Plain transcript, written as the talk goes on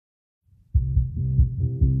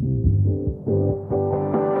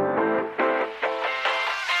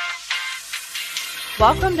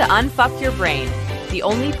Welcome to Unfuck Your Brain, the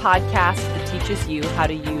only podcast that teaches you how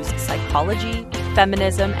to use psychology,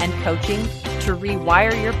 feminism, and coaching to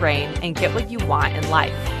rewire your brain and get what you want in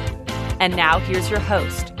life. And now here's your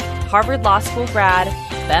host, Harvard Law School grad,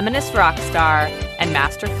 feminist rock star, and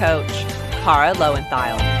master coach, Cara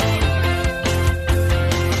Lowenthal.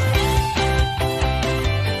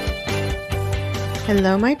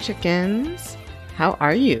 Hello, my chickens. How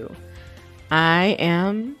are you? I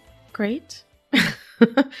am great.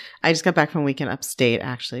 I just got back from a weekend upstate,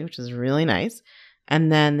 actually, which is really nice.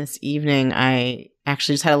 And then this evening, I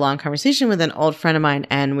actually just had a long conversation with an old friend of mine,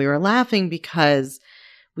 and we were laughing because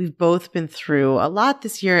we've both been through a lot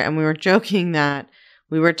this year, and we were joking that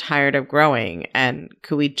we were tired of growing, and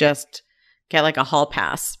could we just get like a hall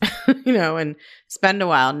pass, and spend a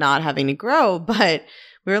while not having to grow. But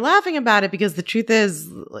we were laughing about it because the truth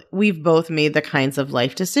is we've both made the kinds of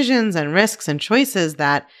life decisions and risks and choices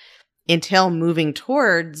that entail moving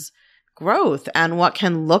towards growth and what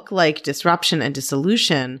can look like disruption and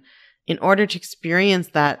dissolution in order to experience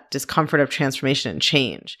that discomfort of transformation and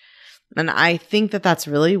change. And I think that that's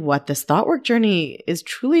really what this thought work journey is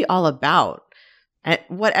truly all about, and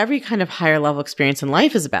what every kind of higher level experience in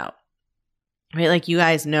life is about, right? Like, you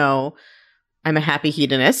guys know, I'm a happy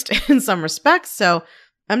hedonist in some respects. So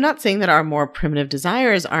I'm not saying that our more primitive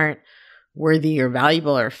desires aren't worthy or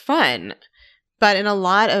valuable or fun. But in a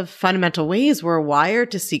lot of fundamental ways, we're wired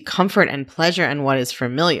to seek comfort and pleasure in what is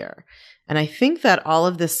familiar. And I think that all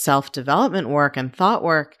of this self-development work and thought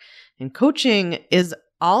work and coaching is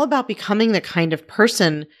all about becoming the kind of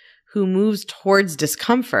person who moves towards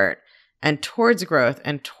discomfort and towards growth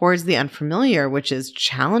and towards the unfamiliar, which is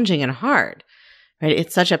challenging and hard, right?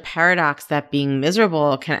 It's such a paradox that being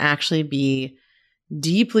miserable can actually be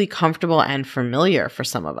deeply comfortable and familiar for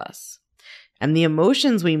some of us. And the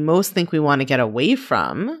emotions we most think we want to get away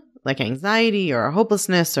from, like anxiety or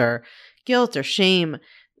hopelessness or guilt or shame,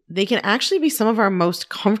 they can actually be some of our most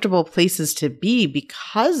comfortable places to be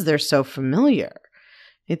because they're so familiar.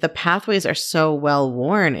 The pathways are so well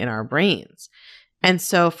worn in our brains. And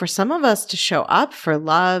so for some of us to show up for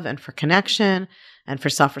love and for connection and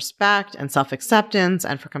for self-respect and self-acceptance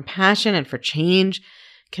and for compassion and for change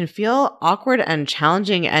can feel awkward and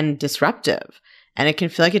challenging and disruptive. And it can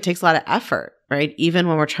feel like it takes a lot of effort, right? Even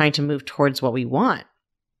when we're trying to move towards what we want.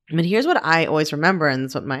 But here's what I always remember, and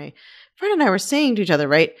it's what my friend and I were saying to each other,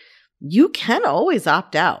 right? You can always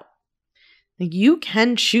opt out. Like, you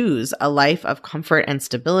can choose a life of comfort and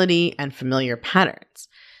stability and familiar patterns.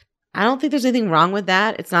 I don't think there's anything wrong with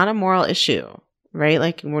that. It's not a moral issue, right?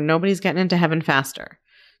 Like, nobody's getting into heaven faster.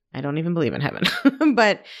 I don't even believe in heaven.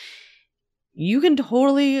 But you can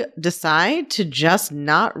totally decide to just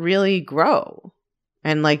not really grow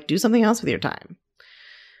and like do something else with your time.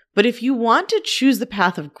 But if you want to choose the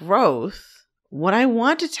path of growth, what I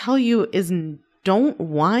want to tell you is don't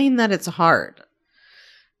whine that it's hard.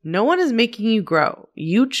 No one is making you grow.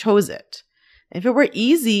 You chose it. If it were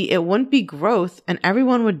easy, it wouldn't be growth and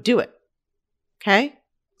everyone would do it. Okay?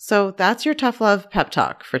 So that's your tough love pep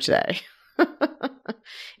talk for today.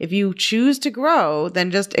 If you choose to grow, then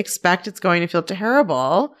just expect it's going to feel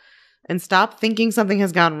terrible and stop thinking something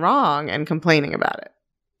has gone wrong and complaining about it.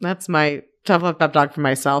 That's my tough love pep talk for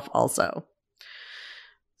myself also.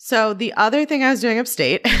 So the other thing I was doing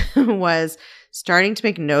upstate was starting to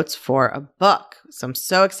make notes for a book. So I'm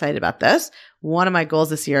so excited about this. One of my goals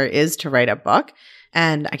this year is to write a book.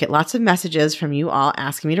 And I get lots of messages from you all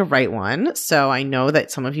asking me to write one. So I know that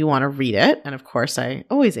some of you want to read it. And of course, I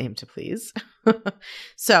always aim to please.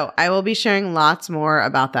 So I will be sharing lots more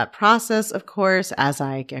about that process, of course, as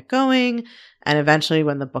I get going and eventually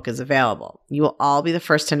when the book is available. You will all be the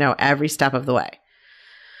first to know every step of the way.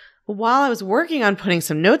 While I was working on putting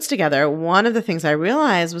some notes together, one of the things I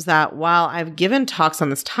realized was that while I've given talks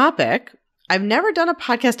on this topic, I've never done a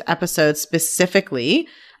podcast episode specifically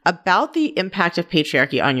about the impact of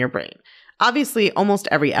patriarchy on your brain. Obviously, almost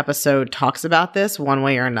every episode talks about this one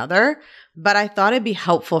way or another, but I thought it'd be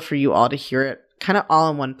helpful for you all to hear it kind of all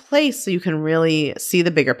in one place so you can really see the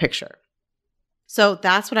bigger picture. So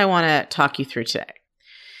that's what I want to talk you through today.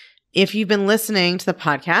 If you've been listening to the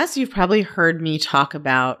podcast, you've probably heard me talk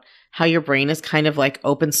about how your brain is kind of like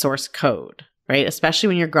open source code, right? Especially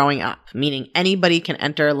when you're growing up, meaning anybody can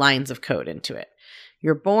enter lines of code into it.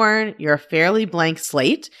 You're born, you're a fairly blank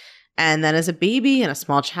slate. And then as a baby and a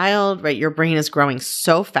small child, right, your brain is growing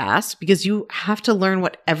so fast because you have to learn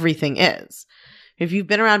what everything is. If you've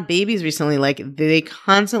been around babies recently, like they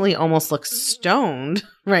constantly almost look stoned,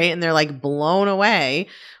 right? And they're like blown away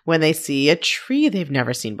when they see a tree they've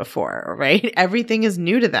never seen before, right? Everything is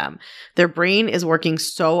new to them. Their brain is working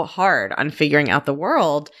so hard on figuring out the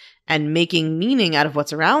world. and making meaning out of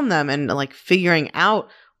what's around them and like figuring out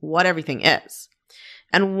what everything is.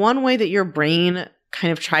 And one way that your brain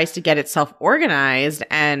kind of tries to get itself organized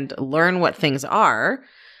and learn what things are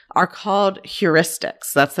called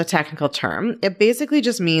heuristics. That's the technical term. It basically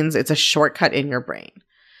just means it's a shortcut in your brain.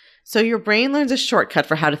 So your brain learns a shortcut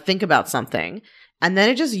for how to think about something, and then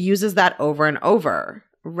it just uses that over and over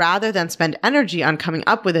rather than spend energy on coming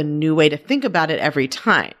up with a new way to think about it every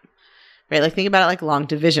time. Right? Like think about it like long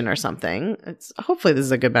division or something. Hopefully this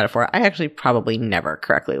is a good metaphor. I actually probably never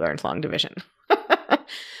correctly learned long division.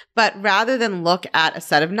 But rather than look at a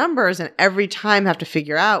set of numbers and every time have to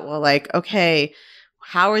figure out, well, like, okay,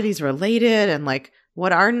 how are these related? And like,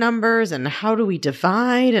 what are numbers and how do we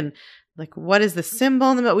divide? And like, what is the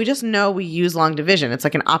symbol in the middle? We just know we use long division. It's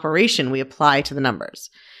like an operation we apply to the numbers.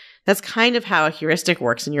 That's kind of how a heuristic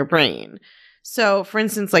works in your brain. So for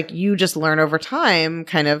instance, like you just learn over time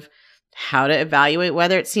kind of how to evaluate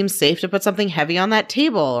whether it seems safe to put something heavy on that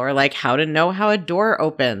table or like how to know how a door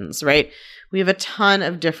opens, right? We have a ton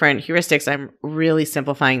of different heuristics. I'm really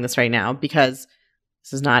simplifying this right now because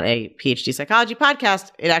this is not a PhD psychology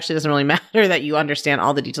podcast. It actually doesn't really matter that you understand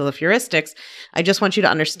all the details of heuristics. I just want you to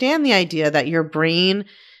understand the idea that your brain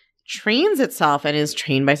trains itself and is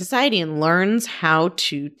trained by society and learns how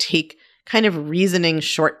to take kind of reasoning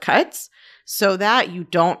shortcuts so that you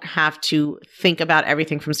don't have to think about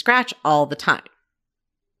everything from scratch all the time.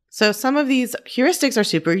 So some of these heuristics are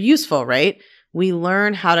super useful, right? We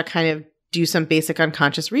learn how to kind of do some basic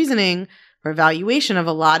unconscious reasoning or evaluation of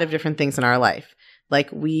a lot of different things in our life. Like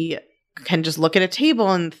we can just look at a table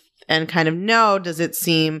and kind of know, does it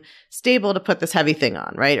seem stable to put this heavy thing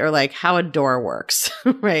on, right? Or like how a door works,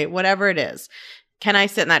 right? Whatever it is. Can I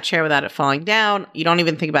sit in that chair without it falling down? You don't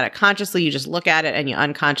even think about it consciously. You just look at it and you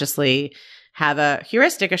unconsciously have a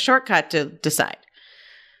heuristic, a shortcut to decide.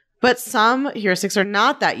 But some heuristics are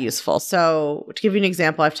not that useful. So to give you an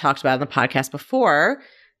example I've talked about in the podcast before,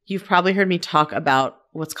 you've probably heard me talk about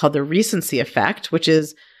what's called the recency effect, which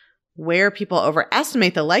is where people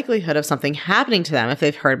overestimate the likelihood of something happening to them if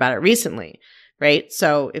they've heard about it recently, right?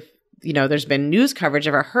 So if, there's been news coverage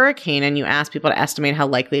of a hurricane and you ask people to estimate how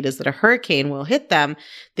likely it is that a hurricane will hit them,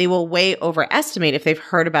 they will way overestimate if they've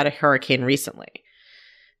heard about a hurricane recently.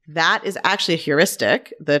 That is actually a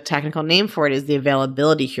heuristic. The technical name for it is the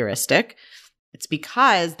availability heuristic. It's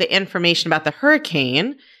because the information about the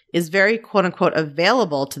hurricane is very quote unquote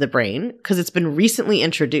available to the brain because it's been recently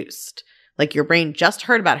introduced. Like your brain just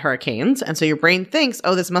heard about hurricanes. And so your brain thinks,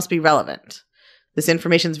 oh, this must be relevant. This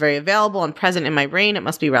information is very available and present in my brain. It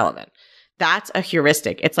must be relevant. That's a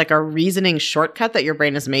heuristic. It's like a reasoning shortcut that your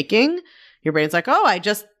brain is making. Your brain's like, oh,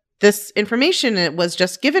 this information, it was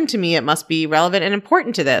just given to me. It must be relevant and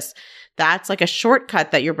important to this. That's like a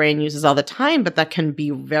shortcut that your brain uses all the time, but that can be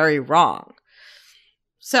very wrong.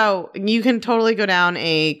 So you can totally go down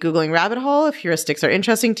a Googling rabbit hole if heuristics are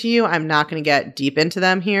interesting to you. I'm not going to get deep into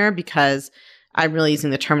them here because I'm really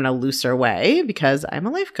using the term in a looser way because I'm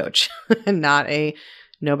a life coach and not a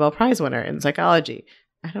Nobel Prize winner in psychology.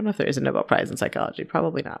 I don't know if there is a Nobel Prize in psychology.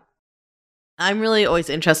 Probably not. I'm really always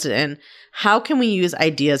interested in how can we use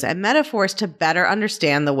ideas and metaphors to better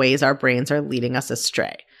understand the ways our brains are leading us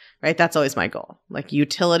astray, right? That's always my goal, like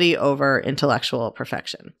utility over intellectual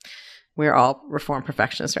perfection. We're all reformed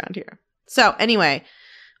perfectionists around here. So anyway,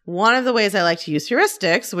 one of the ways I like to use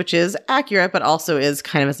heuristics, which is accurate, but also is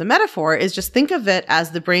kind of as a metaphor, is just think of it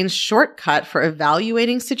as the brain's shortcut for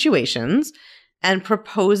evaluating situations and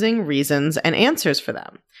proposing reasons and answers for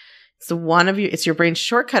them. It's your brain's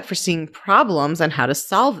shortcut for seeing problems and how to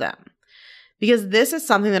solve them. Because this is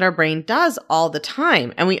something that our brain does all the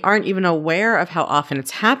time, and we aren't even aware of how often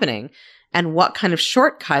it's happening and what kind of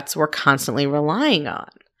shortcuts we're constantly relying on.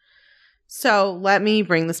 So let me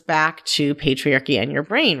bring this back to patriarchy and your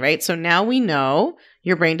brain, right? So now we know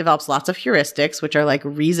your brain develops lots of heuristics, which are like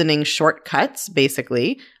reasoning shortcuts,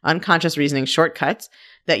 basically, unconscious reasoning shortcuts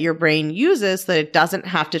that your brain uses so that it doesn't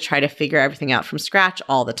have to try to figure everything out from scratch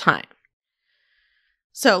all the time.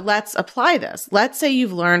 So let's apply this. Let's say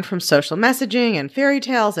you've learned from social messaging and fairy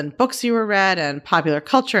tales and books you were read and popular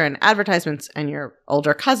culture and advertisements and your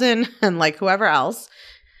older cousin and like whoever else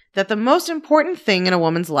that the most important thing in a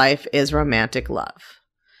woman's life is romantic love.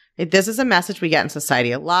 This is a message we get in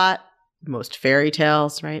society a lot. Most fairy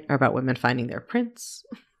tales, right, are about women finding their prince.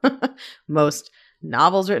 Most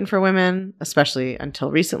novels written for women, especially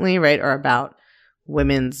until recently, right, are about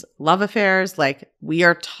women's love affairs. Like we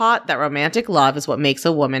are taught that romantic love is what makes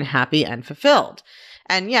a woman happy and fulfilled.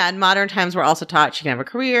 And yeah, in modern times, we're also taught she can have a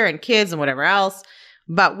career and kids and whatever else.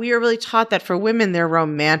 But we are really taught that for women, their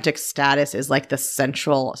romantic status is like the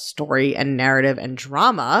central story and narrative and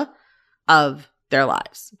drama of their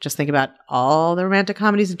lives. Just think about all the romantic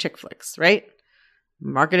comedies and chick flicks, right?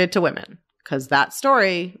 Marketed to women, because that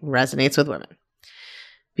story resonates with women.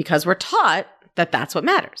 Because we're taught that that's what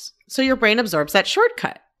matters. So your brain absorbs that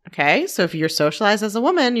shortcut. Okay. So if you're socialized as a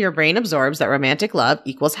woman, your brain absorbs that romantic love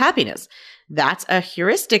equals happiness. That's a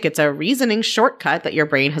heuristic. It's a reasoning shortcut that your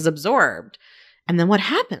brain has absorbed. And then what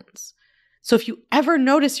happens? So if you ever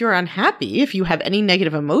notice you're unhappy, if you have any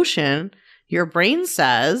negative emotion, your brain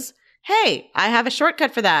says, hey, I have a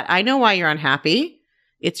shortcut for that. I know why you're unhappy.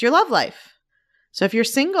 It's your love life. So if you're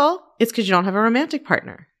single, it's because you don't have a romantic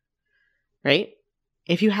partner, right?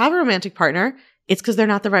 If you have a romantic partner, it's because they're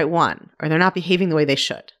not the right one or they're not behaving the way they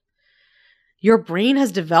should. Your brain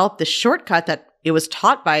has developed this shortcut that it was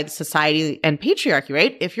taught by the society and patriarchy,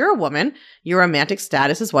 right? If you're a woman, your romantic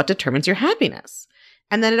status is what determines your happiness.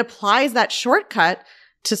 And then it applies that shortcut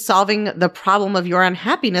to solving the problem of your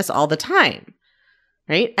unhappiness all the time,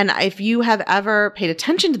 right? And if you have ever paid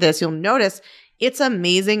attention to this, you'll notice it's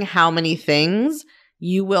amazing how many things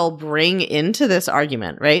you will bring into this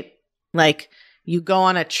argument, right? Like you go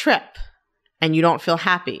on a trip and you don't feel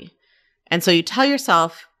happy. And so you tell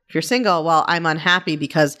yourself, if you're single, well, I'm unhappy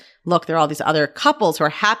because look, there are all these other couples who are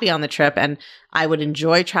happy on the trip and I would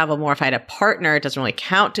enjoy travel more if I had a partner. It doesn't really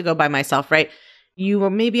count to go by myself, right? You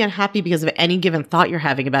may be unhappy because of any given thought you're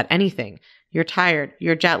having about anything. You're tired,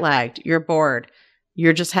 you're jet lagged, you're bored,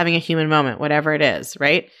 you're just having a human moment, whatever it is,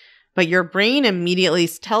 right? But your brain immediately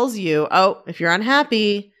tells you, oh, if you're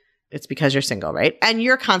unhappy, it's because you're single, right? And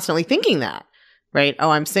you're constantly thinking that, right? Oh,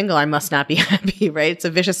 I'm single, I must not be happy, right? It's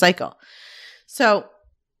a vicious cycle. So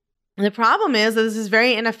the problem is that this is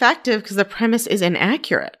very ineffective because the premise is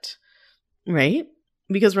inaccurate, right?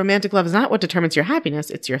 Because romantic love is not what determines your happiness,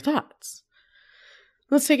 it's your thoughts.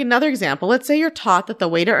 Let's take another example. Let's say you're taught that the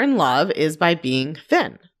way to earn love is by being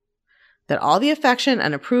thin, that all the affection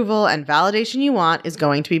and approval and validation you want is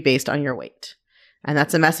going to be based on your weight. And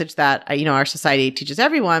that's a message that, our society teaches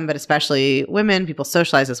everyone, but especially women, people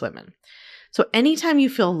socialize as women. So anytime you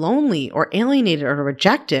feel lonely or alienated or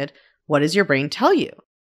rejected, what does your brain tell you?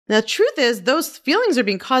 Now, the truth is those feelings are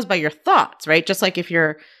being caused by your thoughts, right? Just like if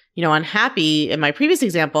you're, unhappy in my previous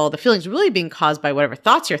example, the feeling's really being caused by whatever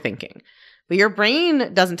thoughts you're thinking. But your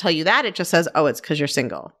brain doesn't tell you that. It just says, oh, it's because you're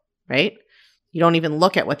single, right? You don't even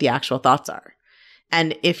look at what the actual thoughts are.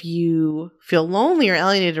 And if you feel lonely or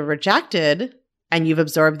alienated or rejected and you've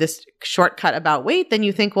absorbed this shortcut about weight, then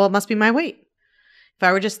you think, well, it must be my weight. If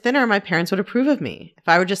I were just thinner, my parents would approve of me. If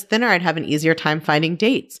I were just thinner, I'd have an easier time finding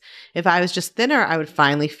dates. If I was just thinner, I would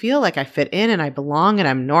finally feel like I fit in and I belong and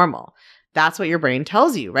I'm normal. That's what your brain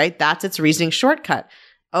tells you, right? That's its reasoning shortcut.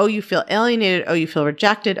 Oh, you feel alienated. Oh, you feel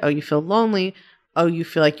rejected. Oh, you feel lonely. Oh, you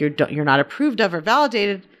feel like you're not approved of or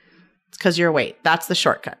validated. It's because of your weight. That's the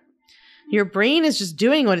shortcut. Your brain is just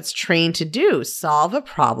doing what it's trained to do, solve a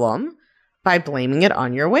problem by blaming it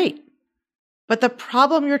on your weight. But the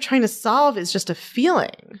problem you're trying to solve is just a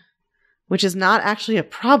feeling, which is not actually a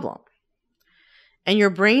problem. And your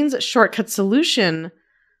brain's shortcut solution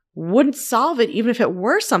wouldn't solve it even if it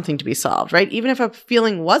were something to be solved, right? Even if a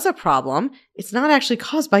feeling was a problem, it's not actually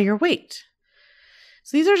caused by your weight.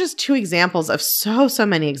 So these are just two examples of so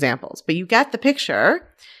many examples, but you get the picture.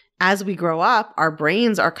 As we grow up, our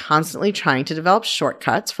brains are constantly trying to develop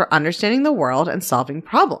shortcuts for understanding the world and solving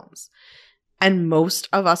problems. And most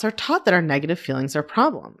of us are taught that our negative feelings are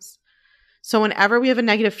problems. So whenever we have a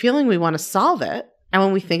negative feeling, we want to solve it. And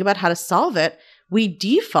when we think about how to solve it, we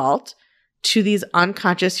default to these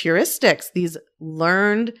unconscious heuristics, these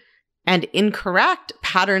learned and incorrect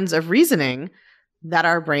patterns of reasoning that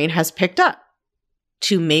our brain has picked up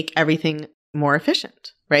to make everything more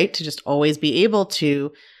efficient, right? To just always be able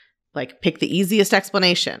to pick the easiest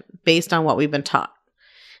explanation based on what we've been taught.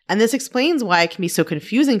 And this explains why it can be so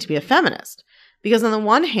confusing to be a feminist. Because on the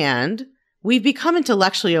one hand, we've become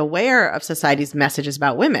intellectually aware of society's messages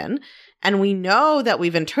about women, and we know that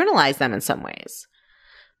we've internalized them in some ways.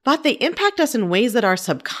 But they impact us in ways that are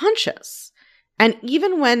subconscious. And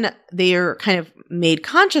even when they are kind of made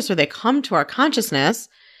conscious or they come to our consciousness,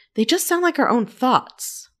 they just sound like our own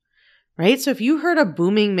thoughts, right? So if you heard a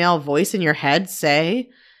booming male voice in your head say,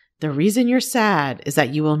 the reason you're sad is that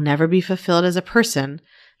you will never be fulfilled as a person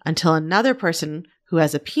until another person who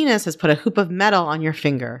has a penis has put a hoop of metal on your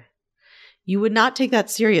finger. You would not take that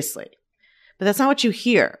seriously. But that's not what you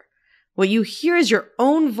hear. What you hear is your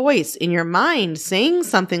own voice in your mind saying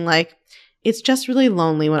something like, it's just really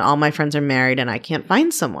lonely when all my friends are married and I can't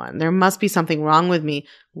find someone. There must be something wrong with me.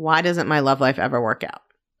 Why doesn't my love life ever work out?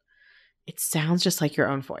 It sounds just like your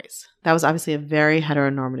own voice. That was obviously a very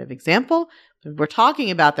heteronormative example, but we're talking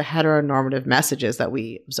about the heteronormative messages that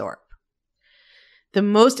we absorb. The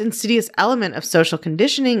most insidious element of social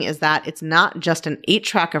conditioning is that it's not just an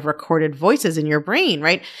 8-track of recorded voices in your brain,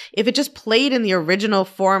 right? If it just played in the original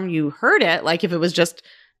form you heard it, like if it was just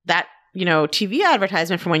that, TV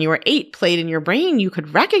advertisement from when you were 8 played in your brain, you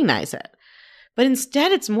could recognize it. But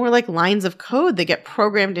instead, it's more like lines of code that get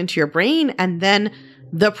programmed into your brain, and then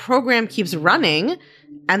the program keeps running,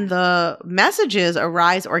 and the messages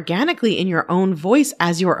arise organically in your own voice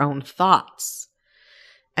as your own thoughts.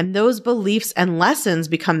 And those beliefs and lessons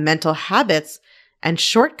become mental habits and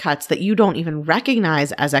shortcuts that you don't even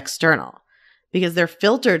recognize as external because they're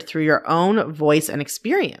filtered through your own voice and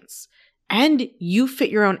experience. And you fit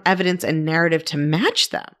your own evidence and narrative to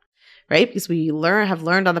match them, right? Because we have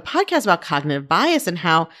learned on the podcast about cognitive bias and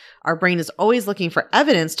how our brain is always looking for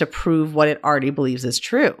evidence to prove what it already believes is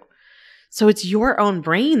true. So it's your own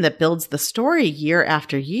brain that builds the story year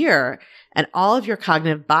after year. And all of your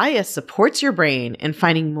cognitive bias supports your brain in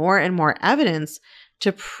finding more and more evidence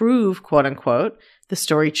to prove, quote unquote, the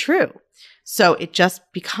story true. So it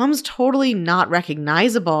just becomes totally not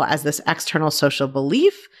recognizable as this external social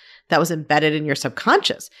belief that was embedded in your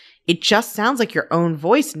subconscious. It just sounds like your own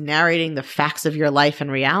voice narrating the facts of your life and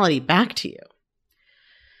reality back to you.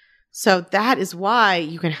 So that is why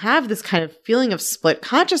you can have this kind of feeling of split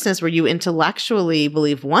consciousness where you intellectually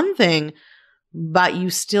believe one thing, but you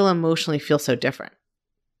still emotionally feel so different.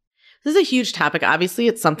 This is a huge topic. Obviously,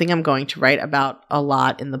 it's something I'm going to write about a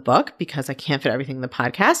lot in the book because I can't fit everything in the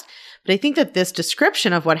podcast. But I think that this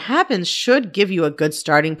description of what happens should give you a good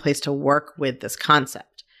starting place to work with this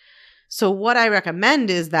concept. So what I recommend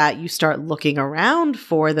is that you start looking around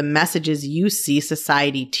for the messages you see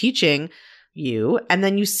society teaching you, and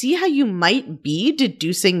then you see how you might be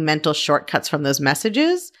deducing mental shortcuts from those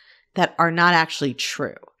messages that are not actually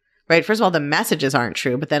true. Right? First of all, the messages aren't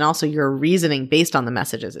true, but then also your reasoning based on the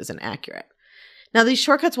messages isn't accurate. Now, these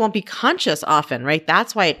shortcuts won't be conscious often, right?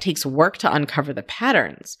 That's why it takes work to uncover the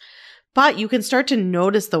patterns. But you can start to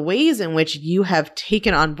notice the ways in which you have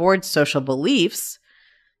taken on board social beliefs,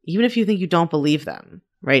 even if you think you don't believe them,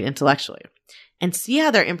 right, intellectually, and see how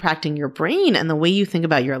they're impacting your brain and the way you think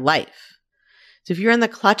about your life. So if you're in the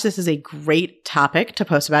clutch, this is a great topic to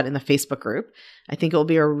post about in the Facebook group. I think it will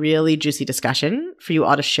be a really juicy discussion for you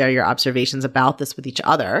all to share your observations about this with each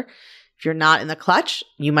other. If you're not in the clutch,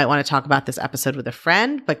 you might want to talk about this episode with a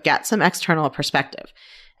friend, but get some external perspective.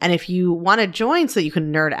 And if you want to join so you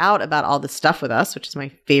can nerd out about all this stuff with us, which is my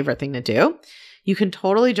favorite thing to do, you can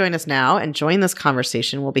totally join us now and join this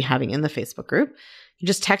conversation we'll be having in the Facebook group. You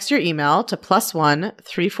just text your email to +1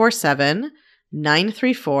 347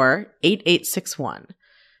 934 8861.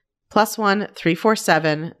 +1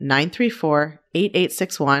 347 934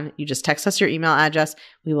 8861. You just text us your email address.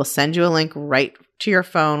 We will send you a link right to your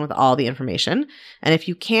phone with all the information. And if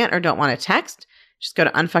you can't or don't want to text, just go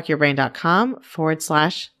to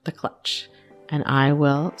unfuckyourbrain.com/the clutch. And I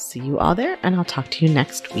will see you all there, and I'll talk to you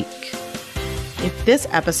next week. If this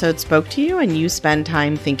episode spoke to you and you spend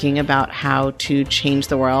time thinking about how to change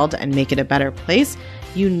the world and make it a better place,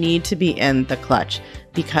 you need to be in the clutch.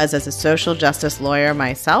 Because as a social justice lawyer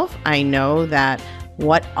myself, I know that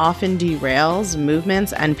what often derails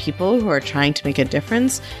movements and people who are trying to make a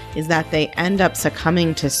difference is that they end up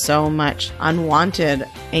succumbing to so much unwanted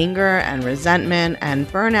anger and resentment and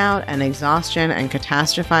burnout and exhaustion and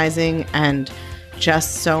catastrophizing and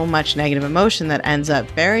just so much negative emotion that ends up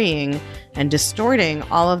burying and distorting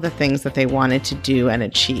all of the things that they wanted to do and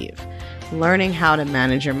achieve. Learning how to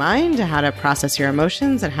manage your mind, how to process your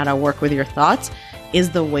emotions, and how to work with your thoughts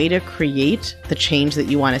is the way to create the change that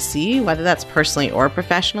you want to see, whether that's personally or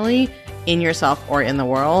professionally, in yourself or in the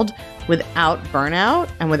world, without burnout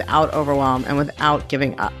and without overwhelm and without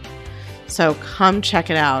giving up. So come check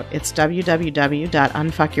it out. It's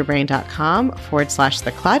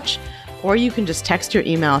www.unfuckyourbrain.com/the clutch, or you can just text your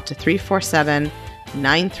email to 347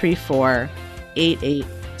 934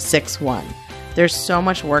 8861. There's so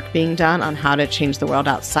much work being done on how to change the world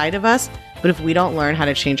outside of us, but if we don't learn how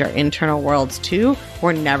to change our internal worlds too,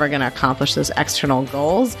 we're never going to accomplish those external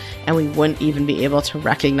goals, and we wouldn't even be able to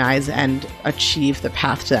recognize and achieve the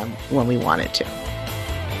path to them when we wanted to.